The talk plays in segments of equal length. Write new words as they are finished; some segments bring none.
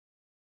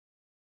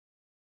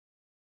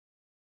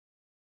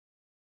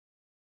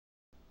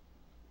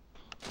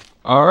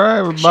Alright,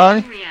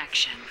 everybody.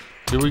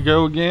 Here we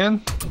go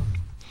again.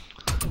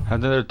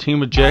 Another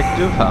team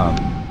objective. I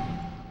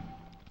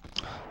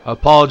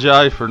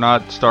apologize for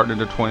not starting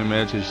into 20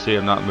 minutes. As you see,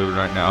 I'm not moving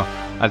right now.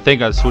 I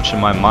think I'm switching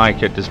my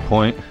mic at this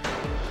point.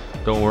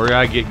 Don't worry,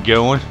 I get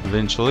going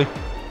eventually.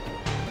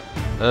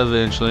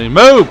 Eventually.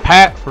 Move,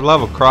 Pat, for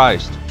love of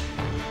Christ.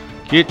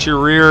 Get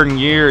your rear in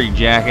gear, you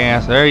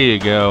jackass. There you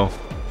go.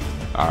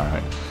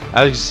 Alright.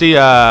 As you see,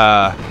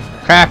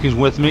 Cracking's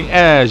with me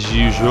as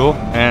usual,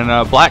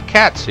 and Black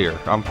Cat's here.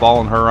 I'm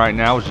following her right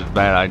now, which is a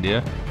bad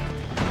idea.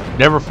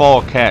 Never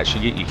follow a cat;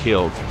 she'll get you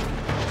killed.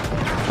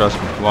 Trust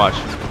me. Watch.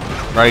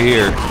 Right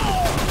here.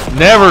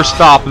 Never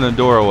stop in the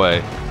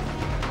doorway.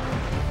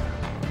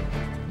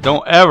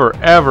 Don't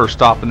ever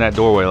stop in that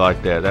doorway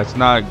like that. That's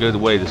not a good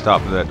way to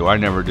stop in that door. I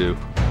never do.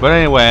 But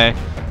anyway,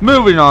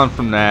 moving on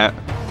from that.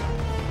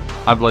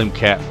 I blame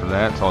Cat for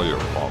that. It's all your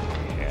fault,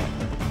 Cat.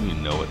 You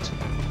know it.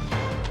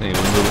 Anyway,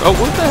 oh,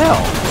 what the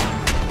hell?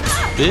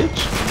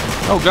 Bitch.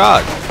 Oh,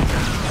 God.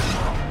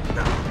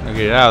 I'll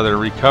get out of there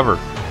and recover.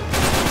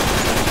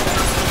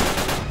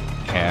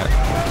 Cat.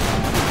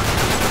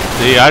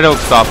 See, I don't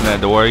stop in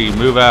that door. You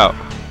move out.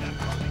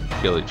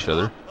 Kill each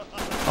other.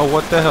 Oh,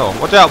 what the hell?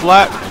 Watch out,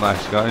 Black.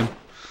 Black's got him.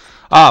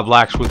 Ah,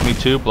 Black's with me,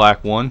 too.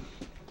 Black won.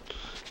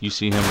 You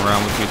see him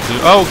around with me,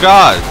 too. Oh,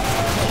 God.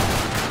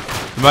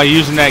 Am I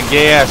using that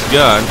gay-ass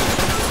gun?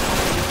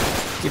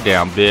 Get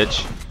down,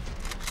 bitch.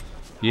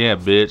 Yeah,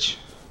 bitch.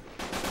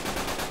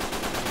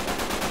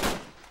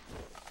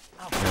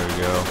 There we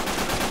go.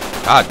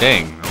 God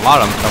dang, a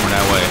lot of them coming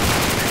that way.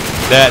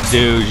 That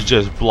dude's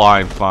just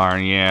blind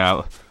firing,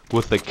 yeah,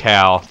 with the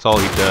cow. That's all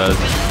he does.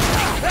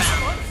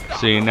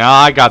 See, now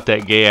I got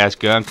that gay-ass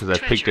gun because I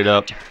picked it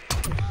up.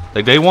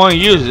 Like, they want to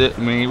use it.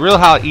 I mean, real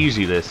how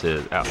easy this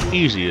is. How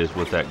easy it is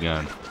with that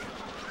gun.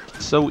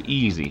 It's so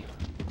easy.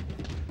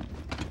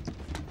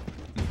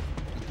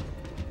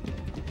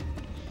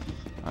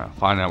 Alright,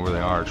 find out where they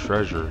are.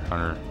 Treasure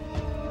hunter.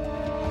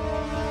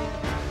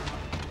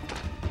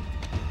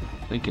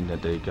 Thinking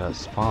that they got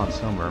spawned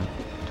somewhere.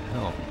 What the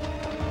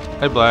hell?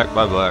 Hey, Black.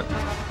 Bye, Black.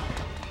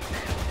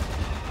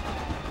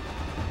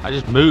 I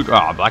just moved.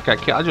 Oh, Black got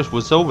killed. I just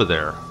was over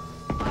there.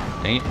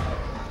 Dang it.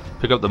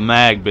 Pick up the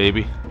mag,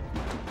 baby.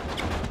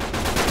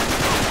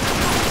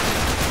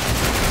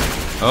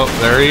 Oh,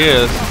 there he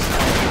is.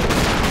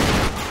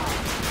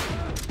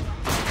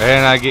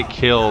 And I get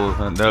killed.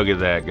 Look at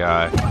that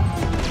guy.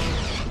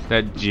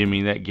 That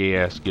Jimmy, that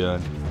gay-ass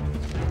gun.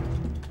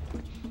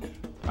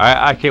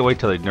 I can't wait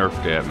till they nerf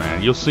that,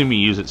 man. You'll see me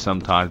use it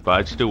sometimes, but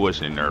I still wish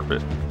they nerf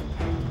it.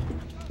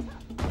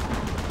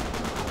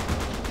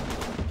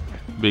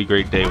 Be a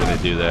great day when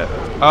they do that.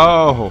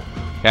 Oh,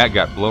 Cat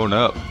got blown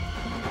up.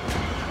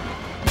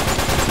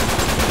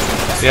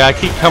 Yeah, I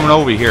keep coming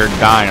over here and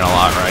dying a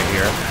lot right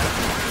here.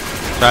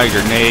 Try a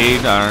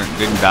grenade,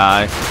 didn't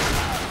die.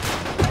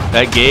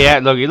 That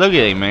gay-ass, look at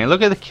him, man.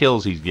 Look at the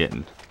kills he's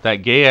getting.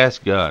 That gay-ass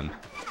gun.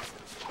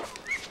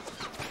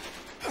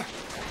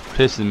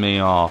 Pissing me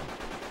off.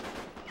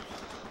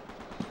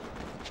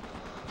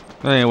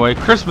 Anyway,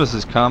 Christmas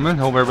is coming.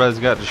 Hope everybody's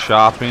got the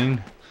shopping,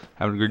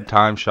 having a good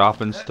time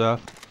shopping stuff.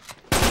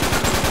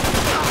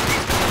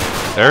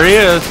 There he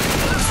is.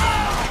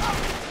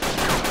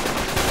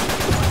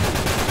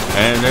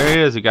 And there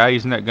he is, a guy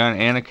using that gun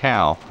and a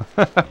cow.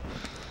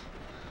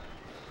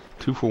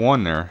 2 for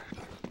 1 there.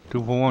 2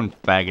 for 1,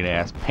 faggot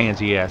ass,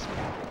 pansy ass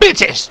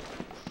bitches.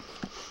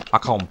 I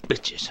call them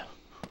bitches.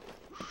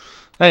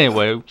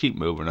 Anyway, we keep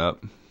moving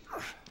up.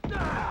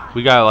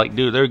 We gotta, like,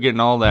 dude, they're getting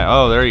all that.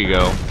 Oh, there you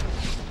go.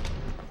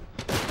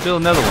 Still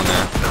another one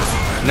there.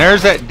 And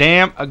there's that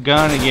damn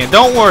gun again.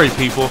 Don't worry,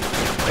 people.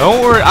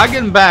 Don't worry. I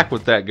get him back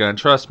with that gun.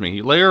 Trust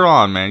me. Later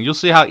on, man. You'll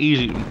see how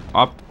easy.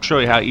 I'll show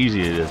you how easy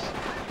it is.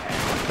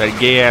 That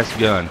gay-ass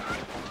gun.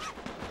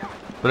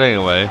 But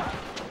anyway.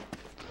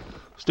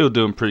 Still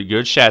doing pretty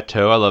good.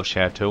 Chateau. I love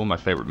Chateau. One of my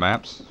favorite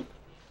maps.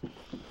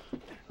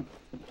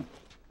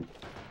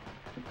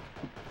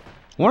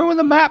 Wonder when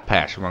the map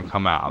patch is going to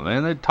come out,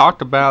 man. They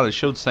talked about it,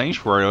 showed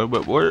Sanctuary,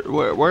 but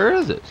where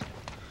is it?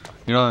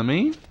 You know what I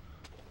mean?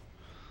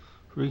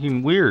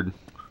 Freaking weird.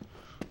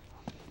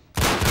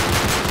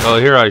 Oh,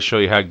 here I show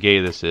you how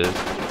gay this is.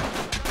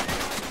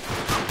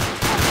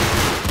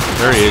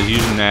 There he is,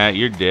 using that.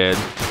 You're dead.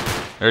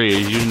 There he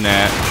is, using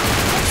that.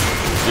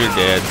 You're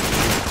dead.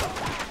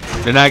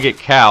 Then I get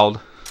cowed.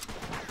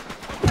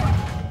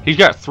 He's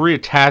got 3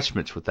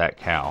 attachments with that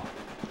cow.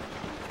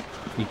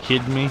 You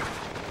kidding me?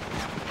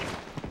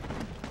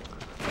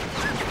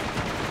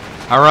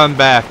 I run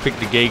back, pick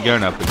the gay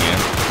gun up again.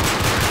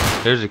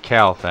 There's a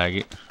cow,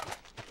 faggot.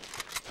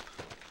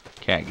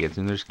 Cat gets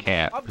him. There's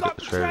Cat. Pick up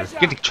the treasure.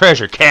 Get the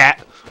treasure,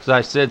 Cat! Because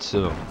I said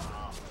so.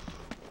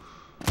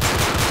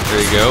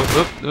 There you go.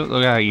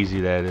 Look how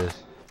easy that is.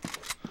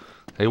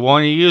 They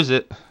want to use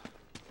it.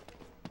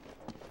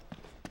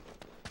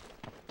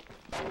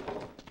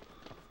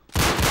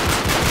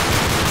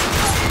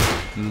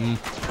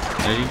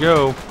 There you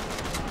go.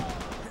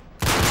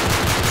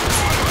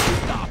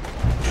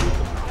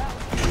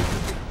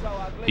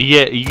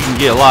 You can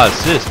get a lot of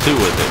assists too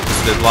with it.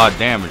 If there's a lot of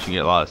damage, you can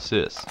get a lot of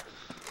assists.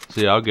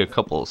 See, I'll get a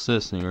couple of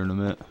assists in here in a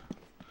minute.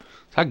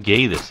 That's how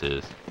gay this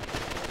is.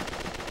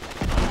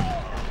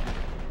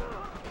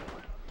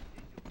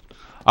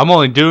 I'm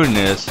only doing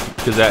this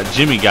because that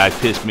Jimmy guy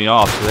pissed me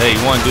off. So, hey,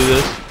 you want to do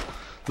this?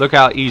 Look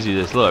how easy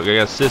this. Look, I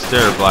got assist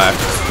there, Black.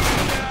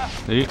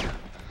 You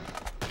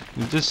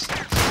just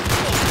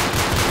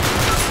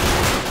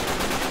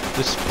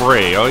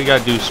spray. All you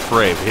gotta do is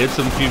spray. Hit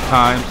them a few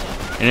times,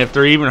 and if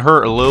they're even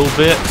hurt a little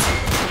bit,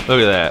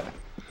 look at that.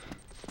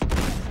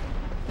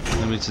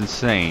 I mean, it's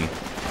insane.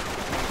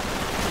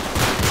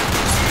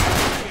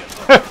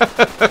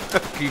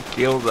 Few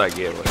kills I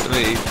get with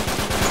me.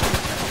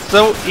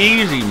 So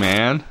easy,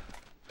 man.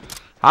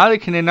 How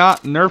can they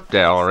not nerf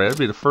that already? That'd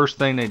be the first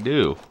thing they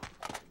do.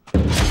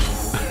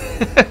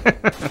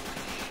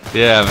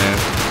 Yeah, man.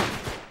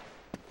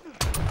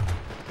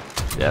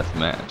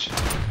 Deathmatch.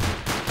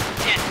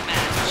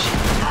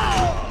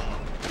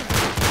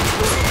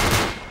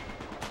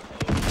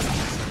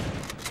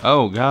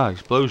 Oh god,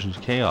 explosions,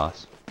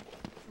 chaos.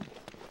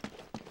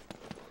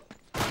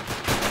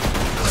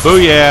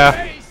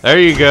 Booyah! There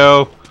you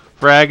go.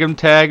 Frag him,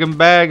 tag him,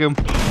 bag him.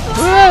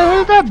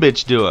 What's that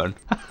bitch doing?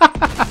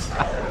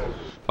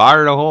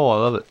 Fire in a hole, I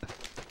love it.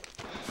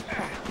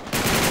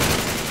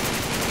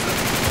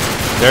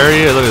 There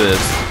he is, look at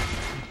this.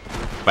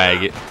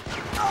 Faggot.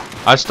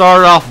 I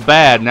started off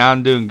bad, now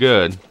I'm doing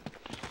good.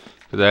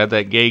 Because I had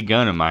that gay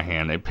gun in my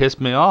hand. They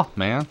pissed me off,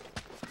 man.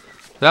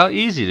 That's how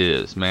easy it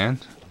is, man.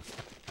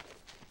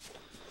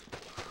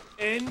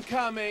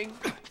 Incoming.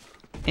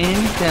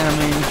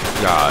 Incoming.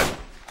 God.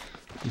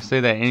 You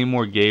say that any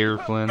more gayer,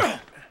 Flynn?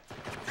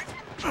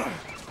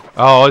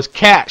 Oh, his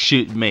cat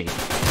shooting me.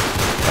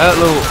 That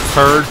little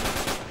turd.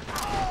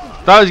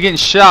 Thought he was getting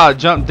shot,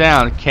 jumped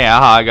down. The cat,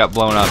 aha, I got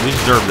blown up. You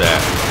deserve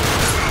that.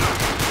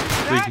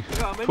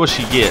 What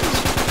she gets.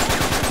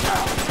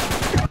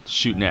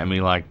 Shooting at me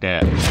like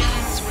that.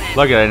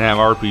 Lucky I didn't have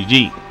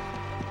RPG.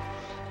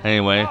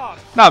 Anyway,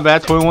 not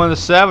bad.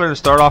 21-7. To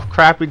start off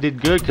crappy,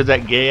 did good because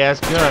that gay ass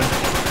gun.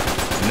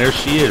 And there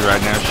she is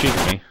right now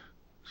shooting me.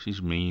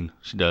 She's mean.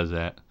 She does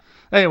that.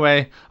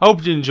 Anyway, I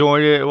hope you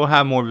enjoyed it. We'll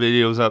have more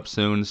videos up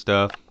soon and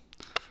stuff.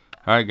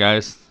 Alright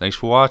guys, thanks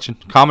for watching.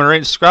 Comment, rate,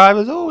 and subscribe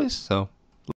as always. So.